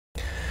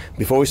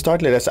Before we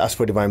start, let us ask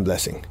for divine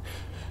blessing.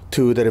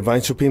 To the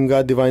Divine Supreme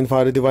God, Divine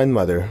Father, Divine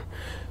Mother,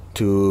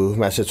 to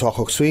Master Choa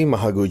Kok Sui,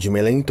 Mahaguru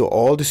Jimeling, to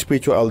all the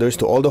spiritual elders,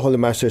 to all the holy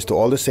masters, to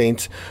all the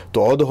saints, to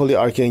all the holy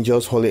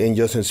archangels, holy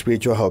angels, and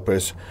spiritual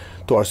helpers,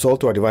 to our soul,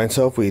 to our divine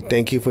self, we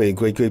thank you for your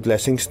great, great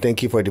blessings.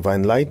 Thank you for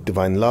divine light,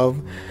 divine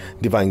love,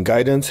 divine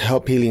guidance,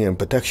 help, healing, and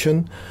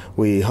protection.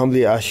 We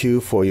humbly ask you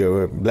for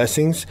your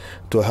blessings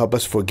to help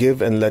us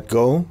forgive and let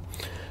go,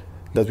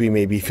 that we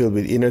may be filled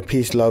with inner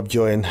peace, love,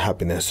 joy, and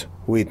happiness.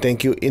 We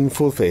thank you in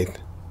full faith.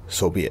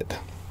 So be it.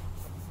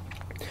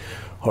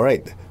 All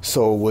right,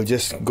 so we'll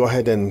just go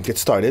ahead and get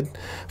started.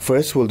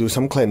 First, we'll do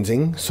some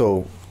cleansing.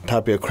 So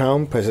tap your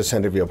crown, press the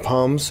center of your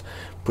palms,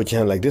 put your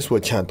hand like this.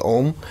 We'll chant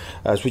Om.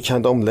 As we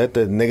chant Om, let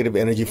the negative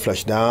energy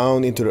flush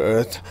down into the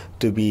earth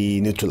to be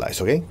neutralized,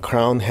 okay?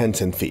 Crown,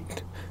 hands, and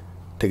feet.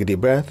 Take a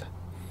deep breath.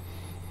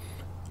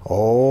 Om.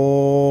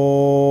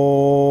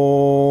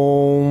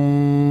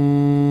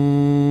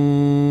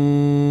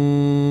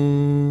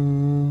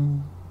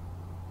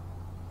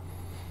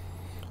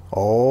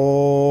 Om.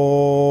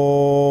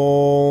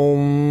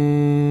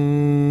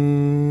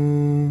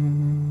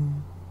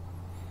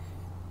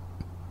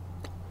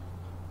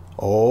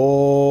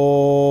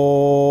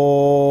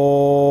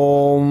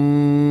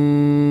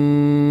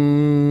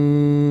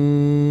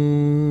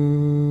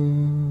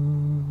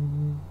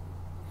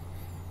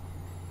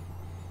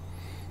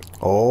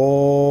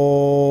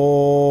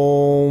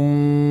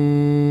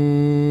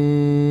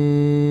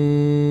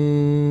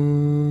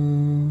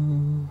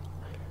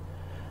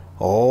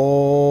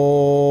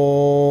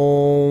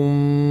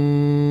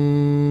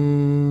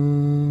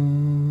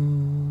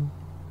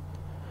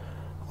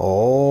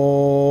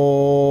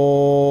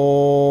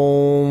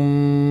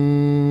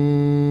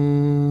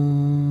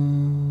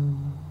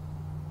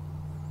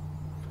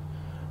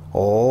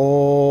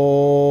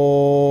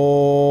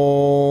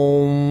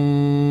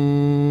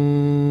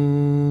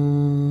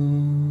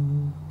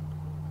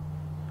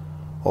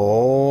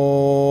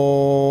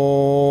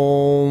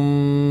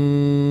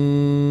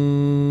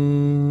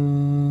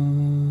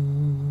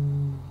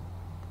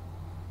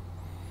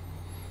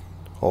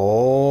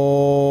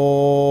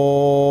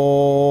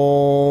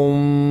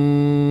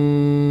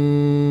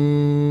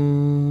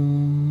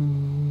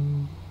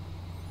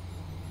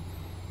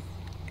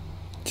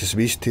 Just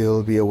be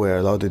still, be aware,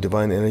 allow the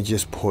divine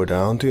energies pour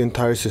down to your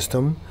entire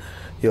system.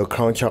 Your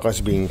crown chakra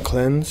is being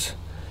cleansed.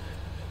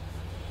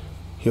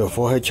 Your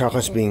forehead chakra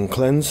is being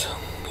cleansed.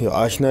 Your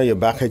ajna, your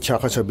back head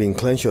chakras are being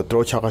cleansed. Your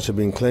throat chakras are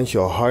being cleansed.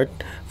 Your heart,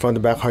 front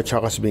and back heart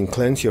chakras are being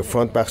cleansed. Your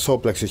front back solar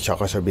plexus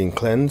chakras are being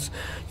cleansed.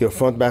 Your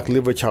front back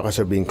liver chakras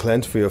are being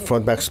cleansed. For your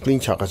front back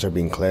spleen chakras are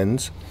being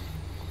cleansed.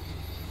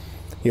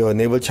 Your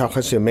navel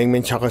chakras, your main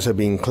chakras are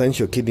being cleansed.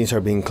 Your kidneys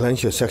are being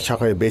cleansed. Your sex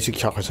chakra, your basic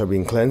chakras are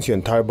being cleansed. Your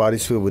entire body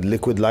is filled with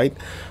liquid light.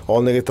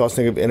 All negative thoughts,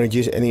 negative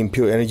energies, any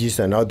impure energies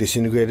are now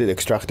disintegrated,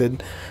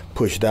 extracted,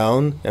 pushed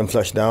down, and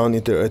flushed down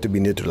into the earth to be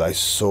neutralized.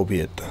 So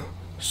be it.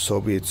 So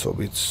be it, so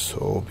be it,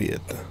 so be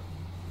it.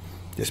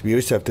 Just be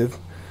receptive.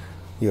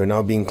 You are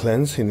now being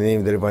cleansed in the name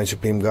of the Divine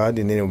Supreme God,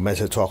 in the name of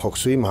Master Choa Kok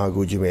Sui,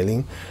 Mahaguru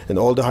Jimeling, and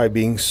all the high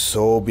beings.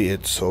 So be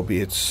it, so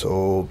be it,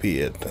 so be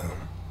it.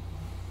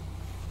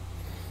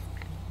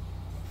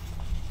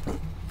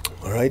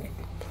 All right,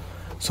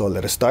 so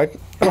let us start.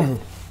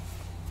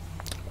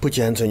 Put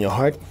your hands on your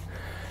heart.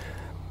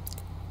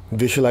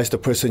 Visualize the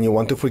person you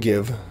want to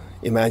forgive.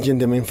 Imagine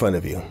them in front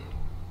of you.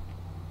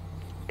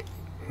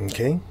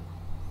 Okay?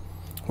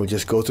 We'll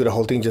just go through the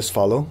whole thing, just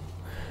follow.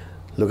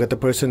 Look at the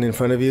person in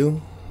front of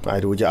you,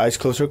 either with your eyes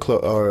closed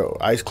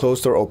or eyes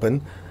closed or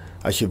open.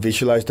 As you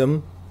visualize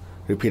them,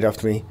 repeat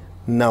after me.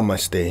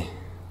 Namaste.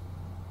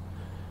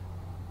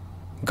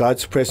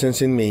 God's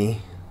presence in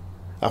me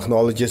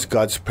acknowledges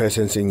God's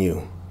presence in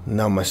you.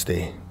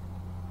 Namaste.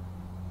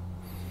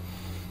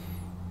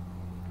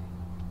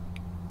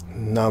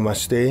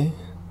 Namaste.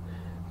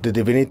 The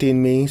divinity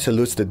in me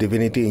salutes the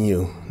divinity in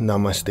you.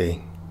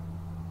 Namaste.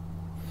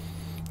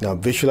 Now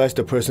visualize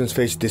the person's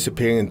face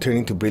disappearing and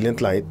turning to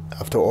brilliant light.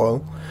 After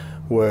all,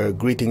 we're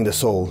greeting the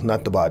soul,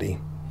 not the body.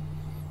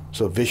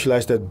 So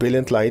visualize that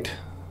brilliant light,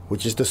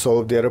 which is the soul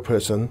of the other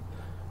person.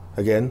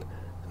 Again,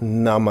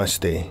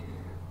 Namaste.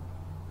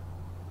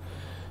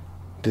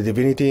 The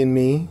divinity in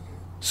me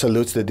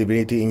salutes the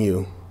divinity in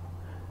you.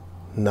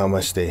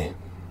 Namaste.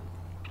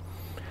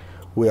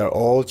 We are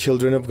all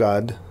children of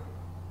God.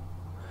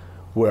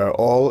 We are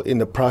all in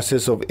the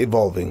process of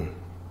evolving.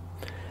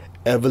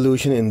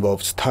 Evolution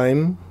involves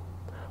time,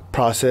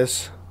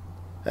 process,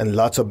 and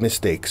lots of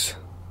mistakes.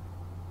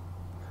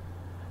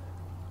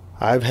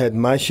 I've had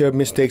my share of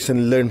mistakes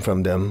and learned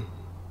from them.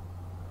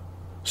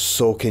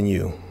 So can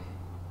you.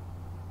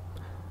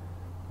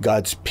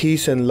 God's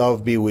peace and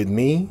love be with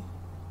me.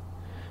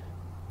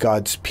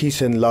 God's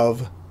peace and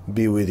love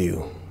be with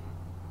you.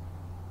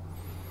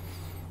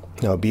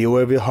 Now be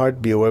aware of your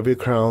heart, be aware of your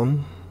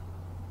crown.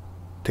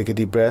 Take a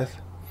deep breath.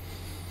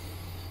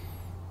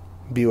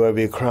 Be aware of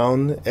your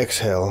crown.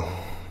 Exhale.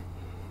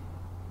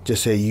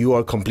 Just say, you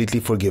are completely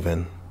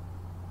forgiven.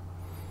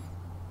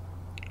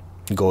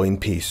 Go in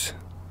peace.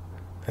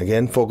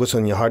 Again, focus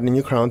on your heart and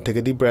your crown. Take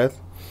a deep breath.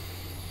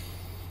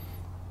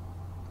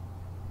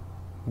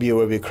 Be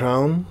aware of your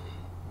crown.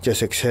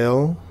 Just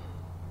exhale.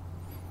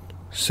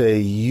 Say,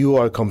 you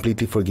are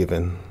completely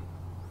forgiven.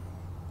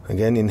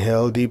 Again,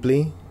 inhale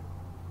deeply.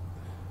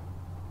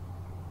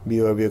 Be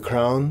aware of your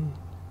crown.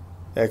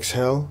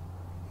 Exhale.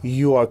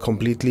 You are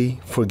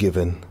completely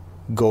forgiven.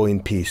 Go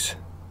in peace.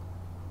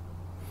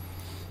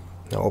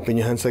 Now open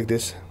your hands like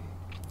this.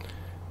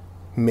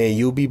 May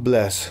you be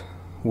blessed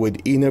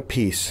with inner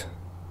peace,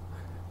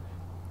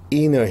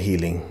 inner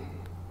healing.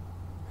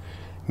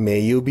 May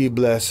you be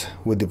blessed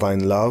with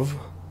divine love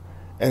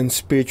and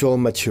spiritual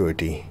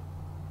maturity.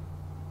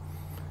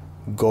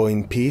 Go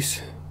in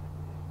peace.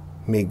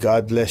 May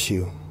God bless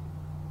you.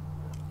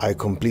 I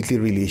completely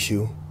release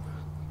you.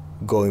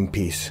 Go in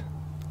peace.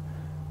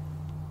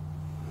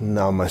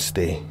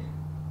 Namaste.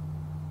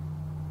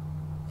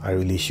 I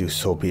release you.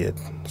 So be it.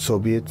 So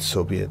be it.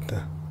 So be it.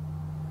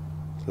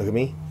 Look at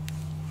me.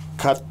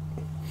 Cut.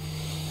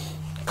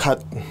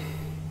 Cut.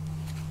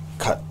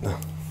 Cut.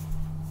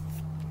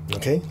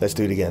 Okay, let's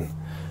do it again.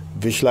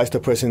 Visualize the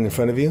person in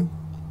front of you.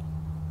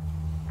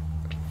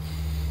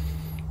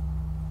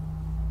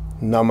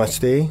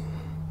 Namaste.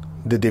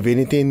 The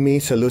divinity in me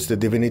salutes the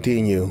divinity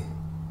in you.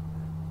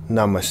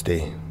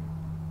 Namaste.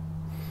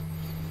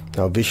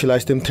 Now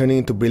visualize them turning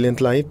into brilliant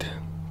light.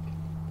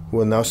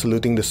 We're now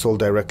saluting the soul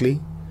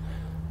directly.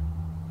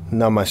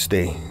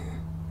 Namaste.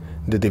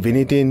 The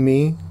divinity in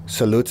me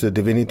salutes the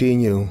divinity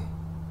in you.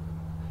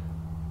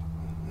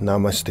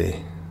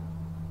 Namaste.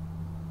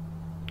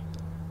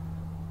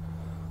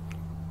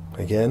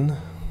 Again.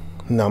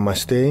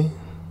 Namaste.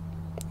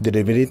 The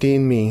divinity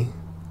in me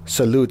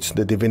salutes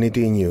the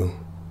divinity in you.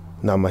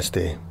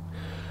 Namaste.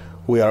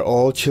 We are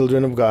all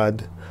children of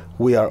God.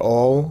 We are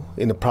all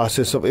in the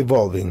process of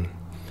evolving.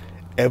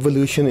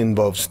 Evolution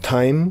involves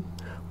time,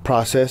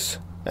 process,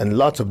 and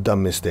lots of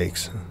dumb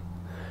mistakes.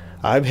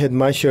 I've had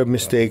my share of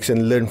mistakes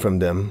and learned from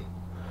them.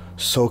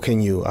 So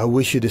can you. I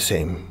wish you the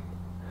same.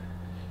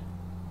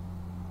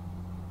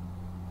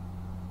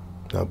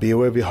 Now be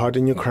aware of your heart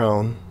and your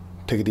crown.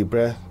 Take a deep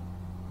breath.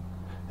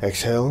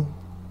 Exhale.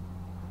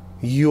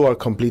 You are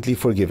completely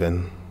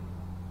forgiven.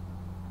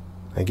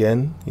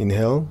 Again,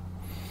 inhale.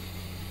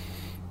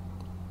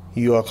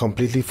 You are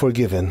completely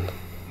forgiven.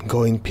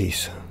 Go in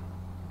peace.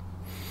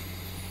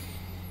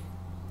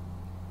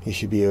 You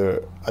should be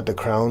at the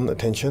crown,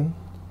 attention.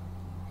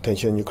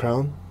 Attention on your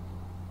crown.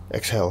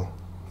 Exhale.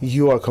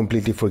 You are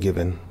completely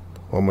forgiven.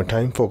 One more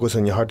time. Focus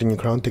on your heart and your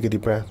crown. Take a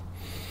deep breath.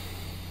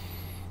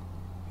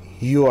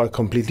 You are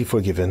completely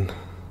forgiven.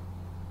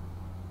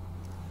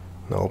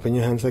 Now open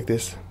your hands like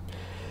this.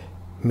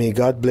 May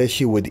God bless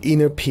you with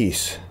inner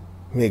peace.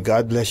 May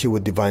God bless you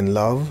with divine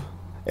love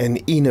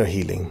and inner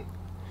healing.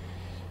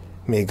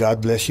 May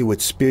God bless you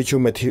with spiritual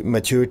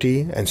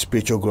maturity and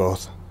spiritual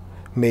growth.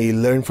 May you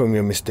learn from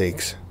your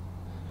mistakes.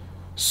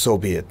 So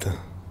be it.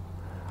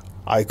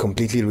 I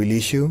completely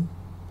release you.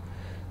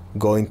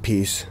 Go in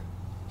peace.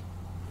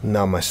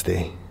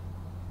 Namaste.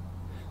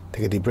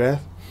 Take a deep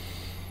breath.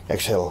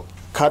 Exhale.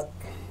 Cut.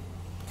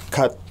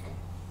 Cut.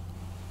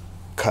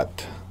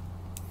 Cut.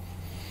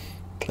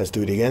 Let's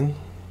do it again.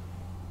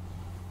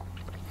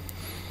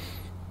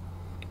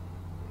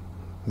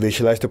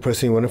 Visualize the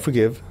person you want to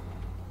forgive.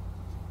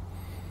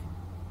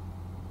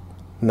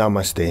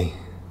 Namaste.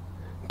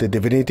 The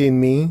divinity in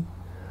me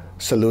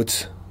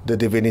salutes the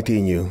divinity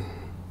in you.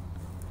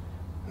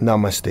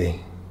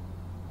 Namaste.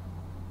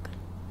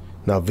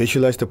 Now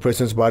visualize the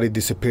person's body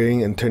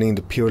disappearing and turning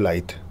into pure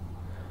light.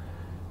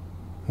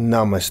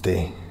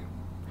 Namaste.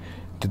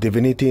 The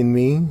divinity in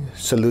me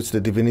salutes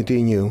the divinity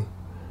in you.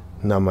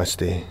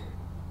 Namaste.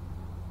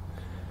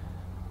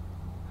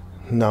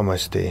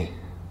 Namaste.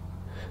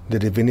 The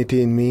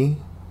divinity in me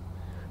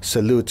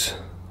salutes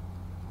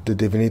the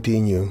divinity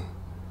in you.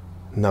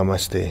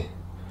 Namaste.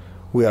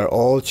 We are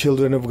all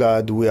children of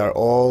God. We are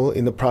all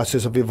in the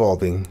process of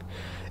evolving.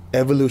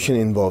 Evolution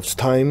involves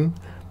time,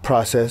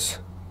 process,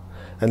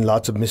 and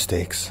lots of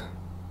mistakes.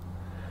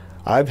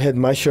 I've had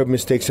my share of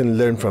mistakes and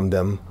learned from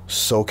them.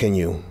 So can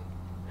you.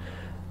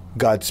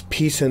 God's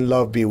peace and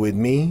love be with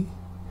me.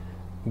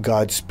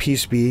 God's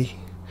peace be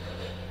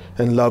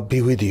and love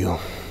be with you.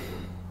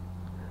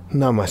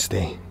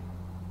 Namaste.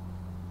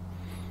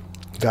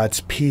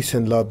 God's peace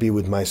and love be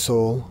with my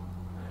soul.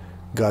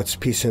 God's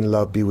peace and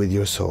love be with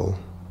your soul.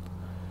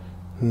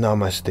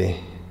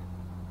 Namaste.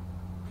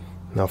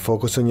 Now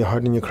focus on your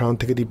heart and your crown.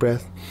 Take a deep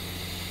breath.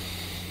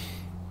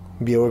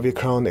 Be aware of your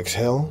crown.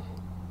 Exhale.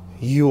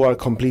 You are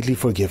completely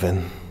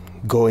forgiven.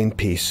 Go in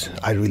peace.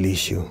 I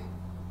release you.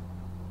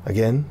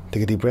 Again,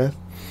 take a deep breath.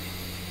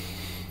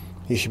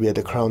 You should be at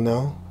the crown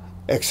now.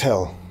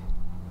 Exhale.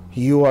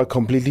 You are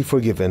completely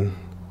forgiven.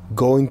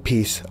 Go in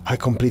peace. I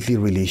completely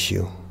release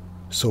you.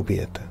 So be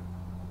it.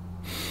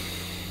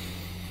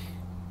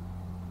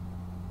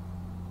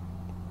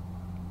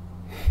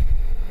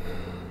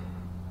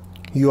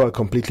 You are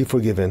completely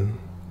forgiven.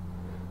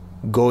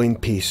 Go in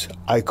peace.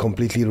 I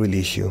completely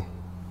release you.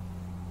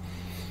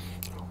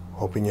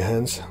 Open your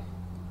hands.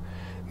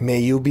 May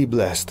you be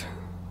blessed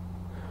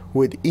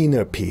with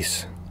inner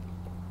peace,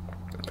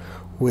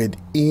 with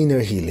inner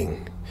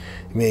healing.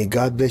 May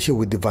God bless you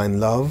with divine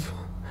love.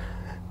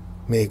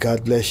 May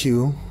God bless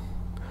you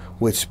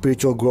with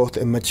spiritual growth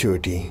and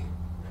maturity.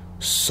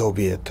 So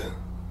be it.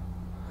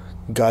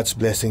 God's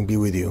blessing be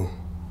with you.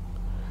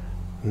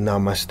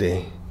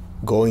 Namaste.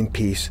 Go in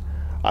peace.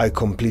 I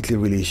completely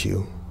release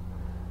you.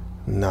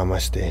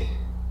 Namaste.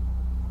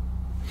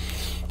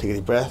 Take a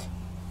deep breath.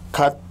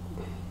 Cut.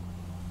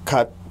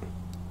 Cut.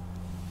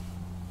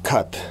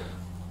 Cut.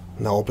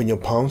 Now open your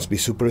palms. Be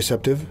super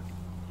receptive.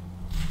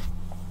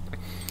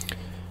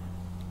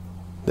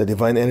 The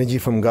divine energy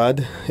from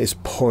God is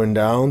pouring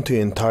down to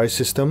your entire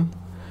system.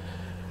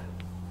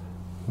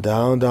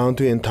 Down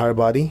to your entire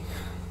body.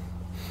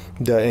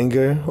 The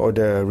anger or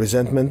the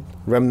resentment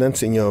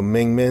remnants in your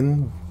Ming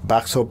Men,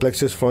 back solar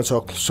plexus, front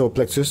solar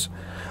plexus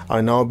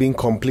are now being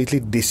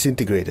completely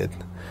disintegrated.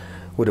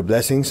 With the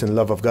blessings and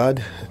love of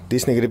God,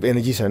 these negative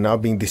energies are now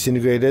being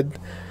disintegrated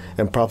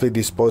and properly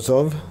disposed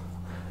of.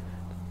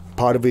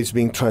 Part of it is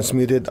being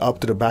transmuted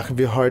up to the back of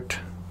your heart.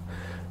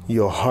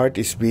 Your heart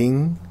is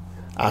being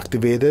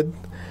activated.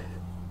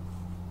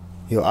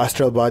 Your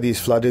astral body is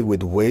flooded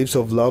with waves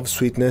of love,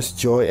 sweetness,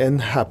 joy,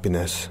 and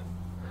happiness.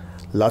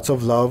 Lots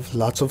of love,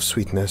 lots of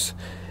sweetness.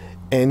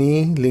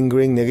 Any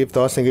lingering negative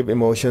thoughts, negative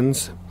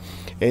emotions,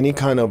 any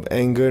kind of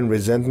anger and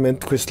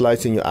resentment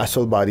crystallized in your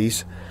astral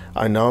bodies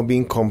are now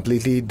being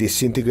completely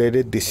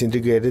disintegrated,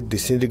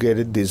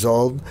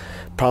 dissolved,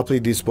 properly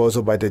disposed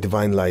of by the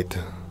divine light.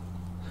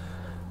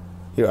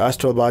 Your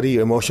astral body,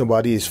 your emotional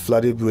body is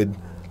flooded with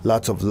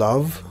lots of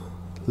love,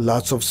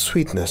 lots of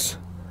sweetness,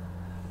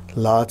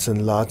 lots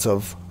and lots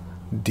of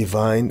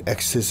divine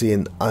ecstasy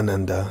and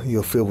ananda.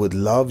 You're filled with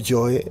love,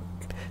 joy,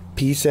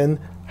 peace, and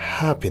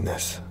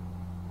happiness.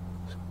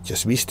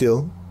 Just be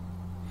still.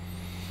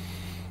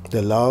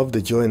 The love,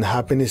 the joy, and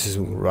happiness is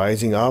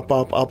rising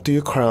up to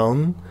your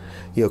crown.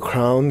 Your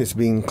crown is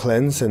being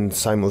cleansed and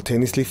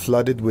simultaneously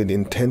flooded with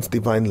intense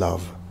divine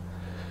love.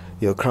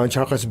 Your crown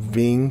chakra is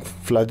being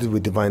flooded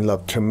with divine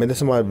love.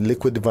 Tremendous amount of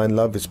liquid divine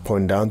love is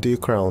pouring down to your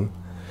crown.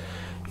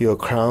 Your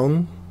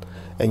crown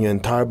and your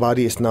entire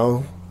body is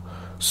now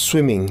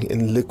swimming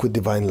in liquid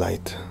divine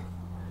light.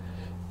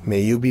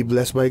 May you be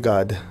blessed by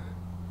God.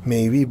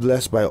 May we be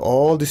blessed by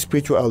all the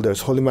spiritual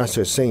elders, holy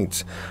masters,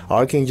 saints,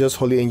 archangels,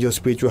 holy angels,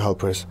 spiritual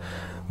helpers,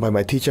 by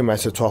my teacher,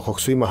 Master Choa Kok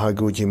Sui,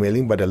 Mahaguruji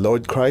Mailing, by the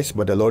Lord Christ,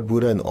 by the Lord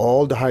Buddha, and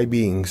all the high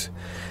beings.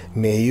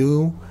 May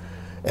you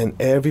and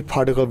every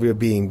particle of your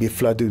being be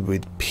flooded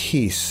with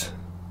peace,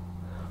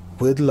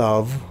 with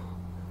love,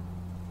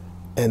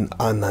 and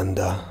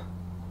ananda.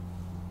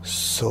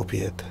 So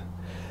be it.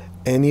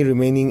 Any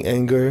remaining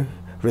anger,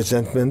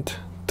 resentment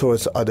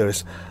towards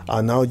others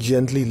are now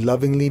gently,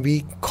 lovingly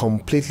be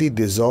completely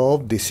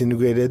dissolved,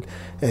 disintegrated,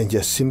 and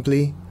just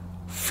simply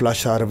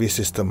flush out of your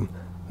system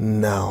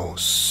now.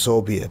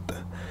 So be it.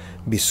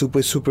 Be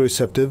super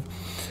receptive.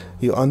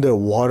 You're under a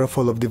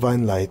waterfall of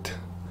divine light.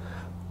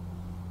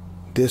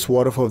 This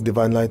waterfall of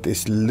divine light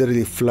is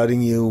literally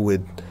flooding you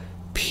with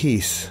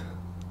peace,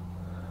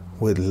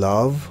 with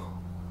love,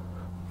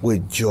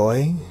 with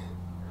joy,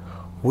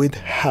 with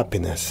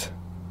happiness.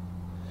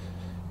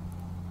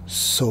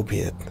 So be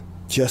it.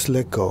 Just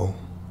let go.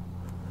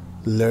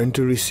 Learn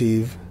to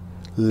receive,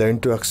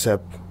 learn to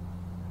accept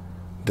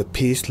the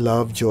peace,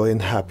 love, joy,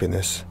 and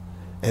happiness,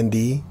 and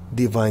the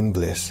divine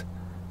bliss.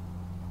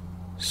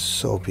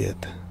 So be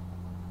it.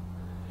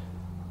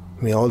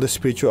 May all the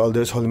spiritual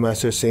elders, holy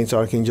masters, saints,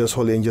 archangels,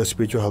 holy angels,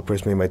 spiritual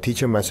helpers, may my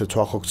teacher, Master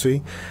Choa Kok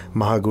Sui,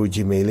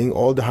 Mahaguruji Mailing,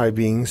 all the high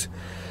beings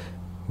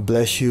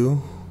bless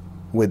you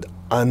with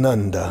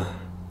ananda,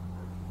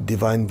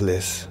 divine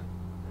bliss.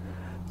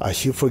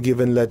 As you forgive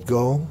and let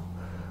go,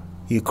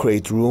 you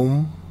create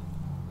room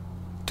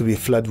to be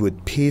flooded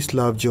with peace,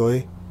 love,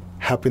 joy,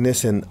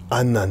 happiness, and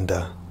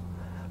ananda.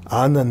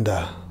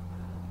 Ananda.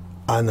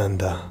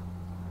 Ananda.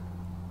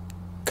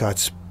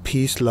 God's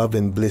peace, love,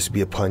 and bliss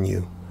be upon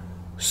you.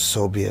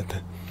 So be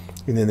it.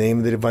 In the name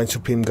of the Divine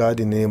Supreme God,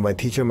 in the name of my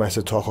teacher,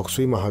 Master Choa Kok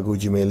Sui,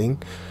 Mahaguruji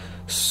Mailing,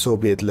 so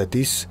be it. Let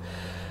this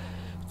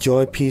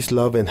joy, peace,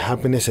 love, and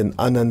happiness and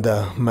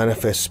ananda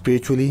manifest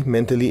spiritually,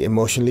 mentally,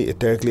 emotionally,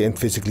 etherically, and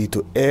physically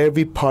to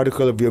every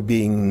particle of your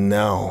being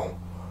now.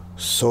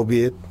 So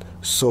be it.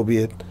 So be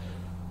it.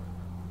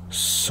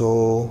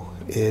 So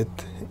it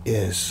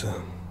is.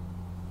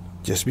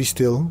 Just be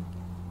still.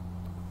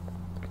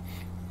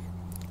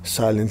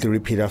 Silently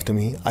repeat after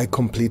me. I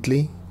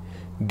completely,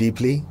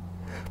 deeply,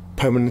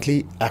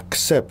 permanently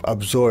accept,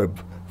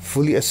 absorb,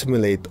 fully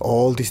assimilate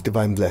all these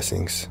divine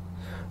blessings.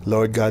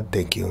 Lord God,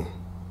 thank you.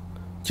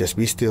 Just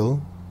be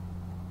still.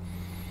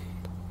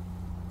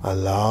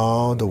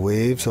 Allow the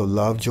waves of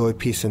love, joy,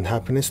 peace, and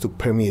happiness to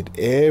permeate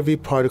every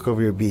particle of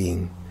your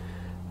being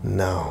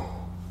now.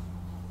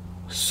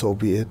 So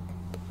be it,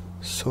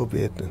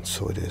 and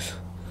so it is.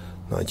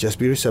 Now just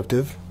be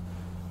receptive.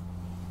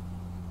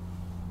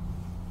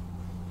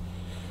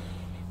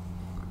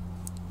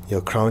 Your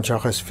crown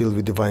chakra is filled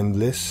with divine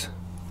bliss.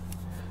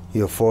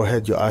 Your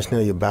forehead, your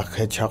ajna, your back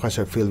head chakras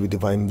are filled with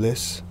divine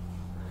bliss.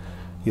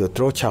 Your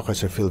throat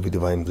chakras are filled with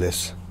divine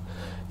bliss.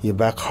 Your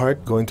back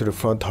heart going to the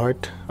front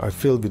heart are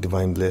filled with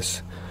divine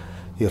bliss.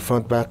 Your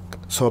front back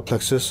solar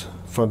plexus,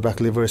 front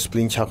back liver,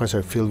 spleen chakras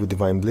are filled with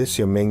divine bliss.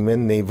 Your Mengmen,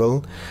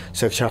 navel,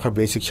 sex chakra,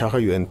 basic chakra,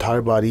 your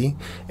entire body,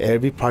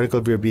 every particle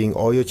of your being,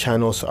 all your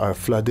channels are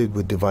flooded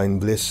with divine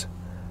bliss,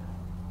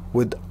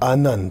 with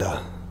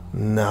Ananda.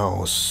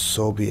 Now,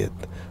 so be it.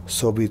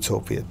 So be it, so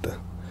be it.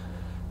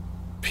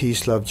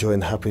 Peace, love, joy,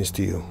 and happiness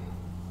to you.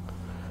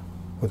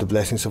 With the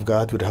blessings of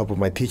God, with the help of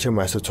my teacher,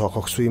 Master Choa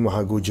Kok Sui,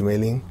 Mahagu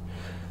Jumeling,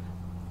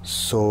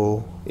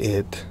 so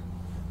it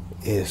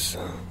is.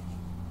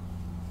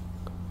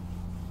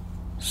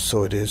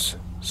 So it is.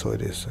 So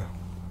it is.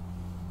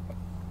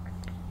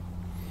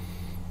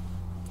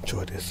 So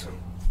it is.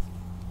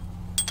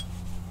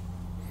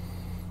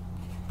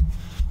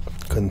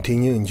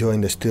 Continue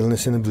enjoying the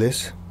stillness and the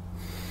bliss.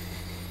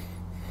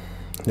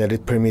 Let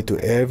it permeate to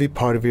every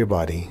part of your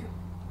body.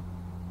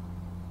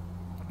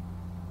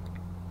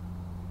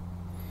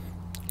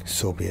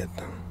 So be it.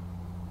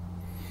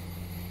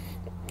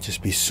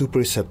 Just be super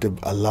receptive.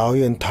 Allow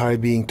your entire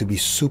being to be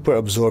super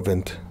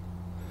absorbent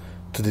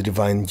to the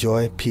divine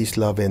joy, peace,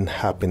 love, and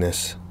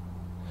happiness.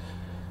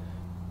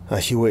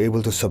 As you were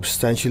able to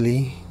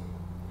substantially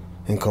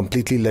and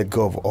completely let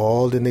go of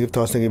all the negative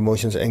thoughts, negative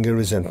emotions, anger,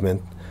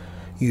 resentment,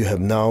 you have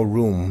now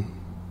room,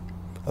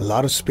 a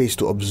lot of space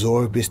to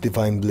absorb this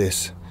divine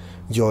bliss,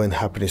 joy, and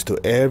happiness to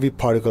every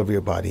particle of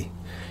your body,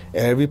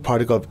 every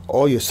particle of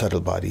all your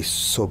subtle bodies.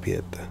 So be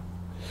it.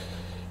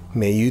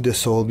 May you, the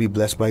soul, be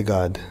blessed by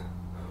God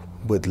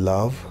with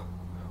love,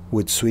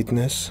 with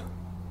sweetness,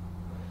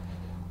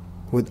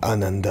 with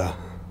Ananda,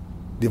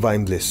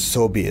 divine bliss.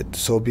 So be it.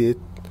 So be it.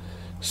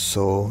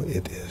 So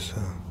it is.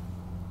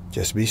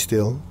 Just be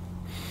still.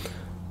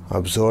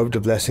 Absorb the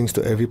blessings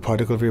to every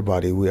particle of your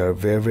body. We are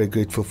very, very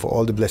grateful for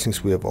all the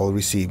blessings we have all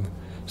received.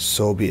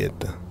 So be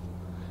it.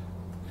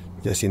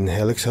 Just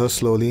inhale, exhale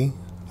slowly.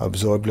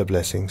 Absorb the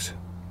blessings.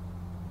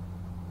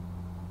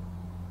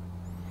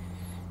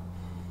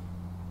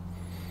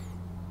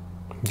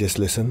 Just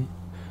listen.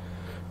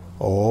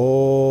 Om.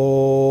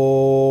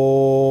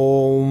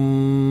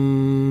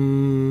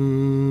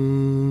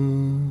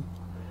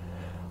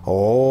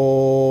 Om.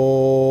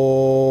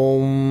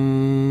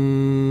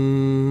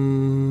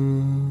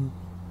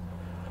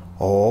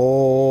 Om.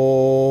 Om.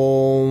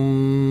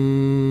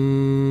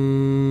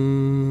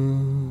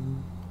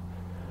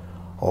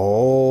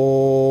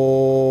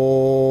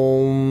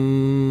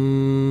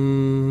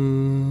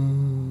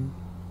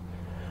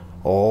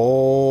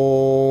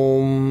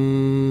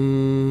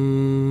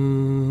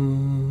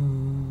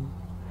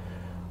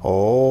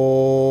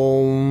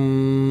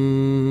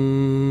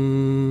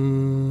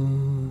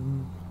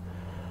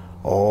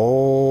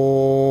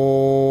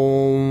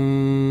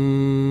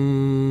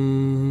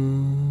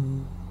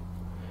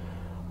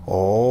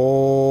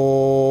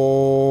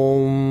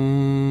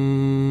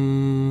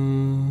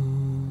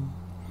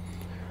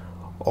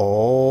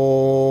 Om.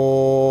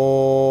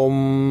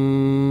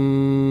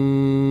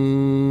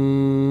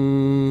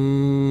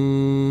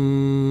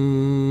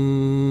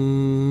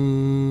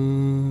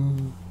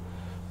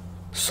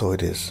 So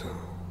it is.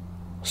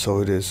 So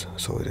it is.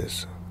 So it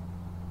is.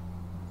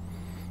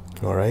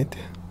 All right.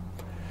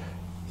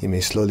 You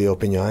may slowly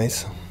open your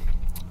eyes.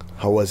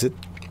 How was it?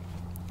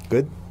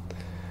 Good?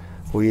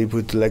 Were you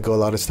able to let go a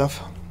lot of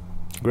stuff?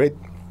 Great.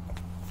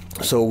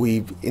 So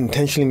we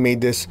intentionally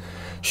made this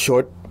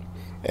short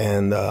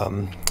and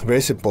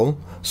very simple.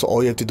 So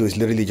all you have to do is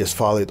literally just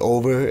follow it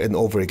over and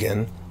over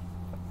again,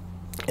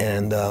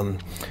 and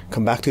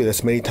come back to it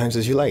as many times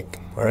as you like.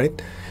 All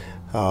right.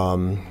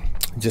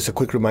 Just a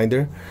quick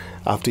reminder: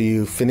 after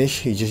you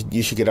finish,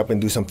 you should get up and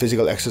do some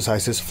physical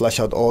exercises, flush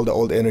out all the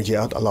old energy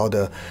out, allow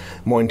the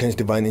more intense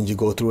divine energy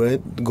go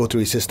through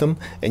your system,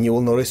 and you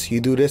will notice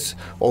you do this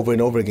over and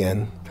over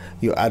again.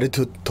 Your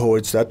attitude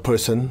towards that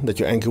person that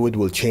you're anchored with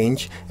will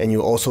change, and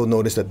you also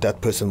notice that that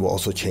person will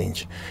also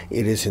change.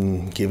 It is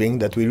in giving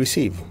that we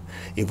receive.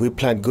 If we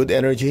plant good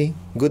energy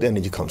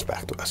comes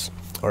back to us.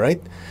 All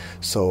right?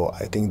 So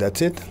I think that's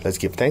it. Let's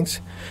give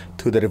thanks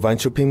to the Divine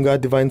Supreme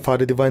God, Divine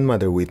Father, Divine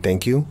Mother. We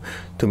thank you.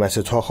 To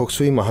Master Choa Kok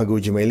Sui,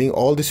 Mahaguru Mailing,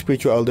 all the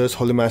spiritual elders,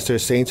 holy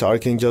masters, saints,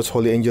 archangels,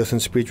 holy angels,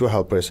 and spiritual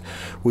helpers.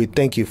 We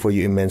thank you for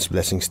your immense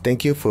blessings.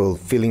 Thank you for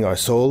filling our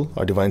soul,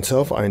 our divine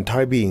self, our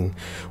entire being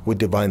with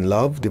divine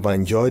love,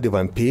 divine joy,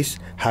 divine peace,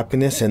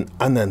 happiness, and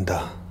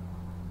Ananda,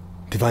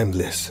 divine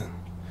bliss.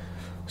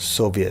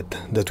 So be it,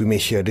 that we may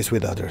share this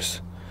with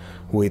others.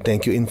 We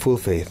thank you in full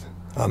faith.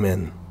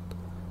 Amen.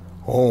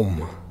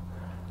 Om.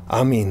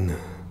 Amin.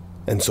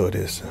 And so it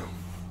is.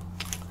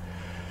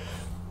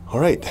 All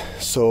right.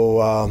 So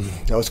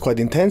that was quite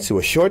intense. It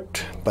was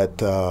short,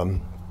 but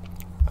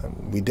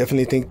we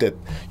definitely think that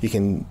you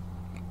can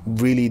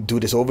really do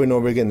this over and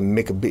over again and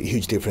make a big,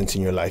 huge difference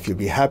in your life. You'll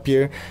be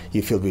happier.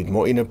 You feel with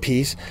more inner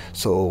peace.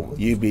 So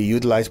you'll be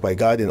utilized by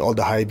God and all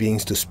the high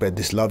beings to spread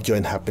this love, joy,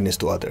 and happiness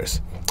to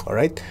others. All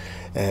right.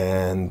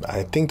 And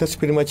I think that's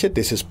pretty much it.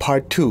 This is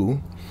part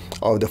 2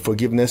 of the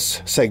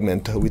forgiveness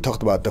segment. We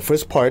talked about the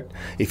first part.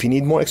 If you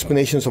need more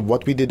explanations of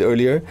what we did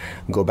earlier,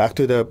 go back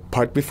to the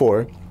part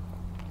before.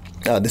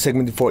 The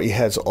segment before, it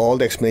has all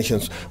the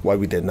explanations why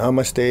we did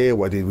namaste,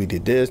 why did we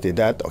did this, did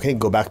that. Okay,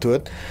 go back to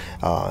it,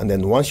 and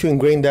then once you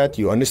ingrain that,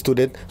 you understood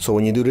it. So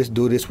when you do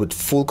this with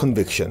full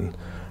conviction.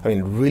 I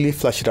mean, really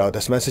flesh it out.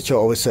 As Master Choa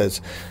always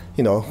says,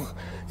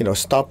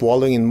 stop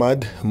wallowing in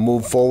mud,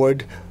 move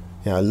forward,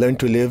 learn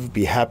to live,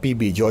 be happy,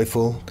 be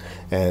joyful,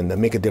 and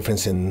make a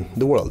difference in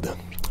the world.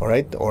 All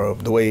right, or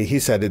the way he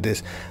said it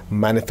is,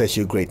 manifest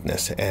your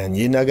greatness, and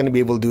you're not going to be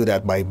able to do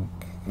that by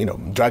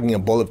dragging a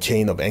ball of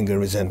chain of anger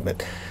and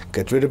resentment.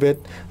 Get rid of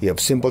it. You have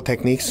simple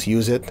techniques.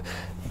 Use it.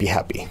 Be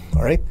happy.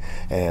 All right.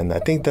 And I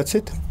think that's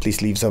it.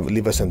 Please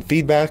leave us some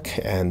feedback.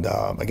 And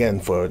again,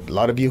 for a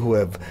lot of you who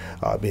have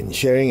been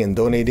sharing and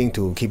donating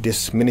to keep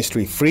this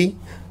ministry free,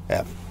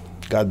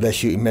 God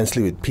bless you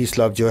immensely with peace,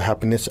 love, joy,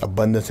 happiness,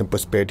 abundance, and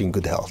prosperity and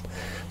good health.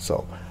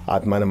 So,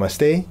 Atma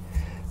Namaste.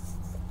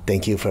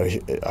 Thank you for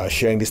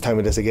sharing this time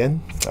with us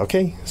again.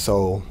 Okay.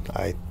 So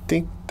I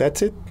think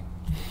that's it.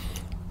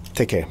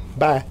 Take care.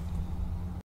 Bye.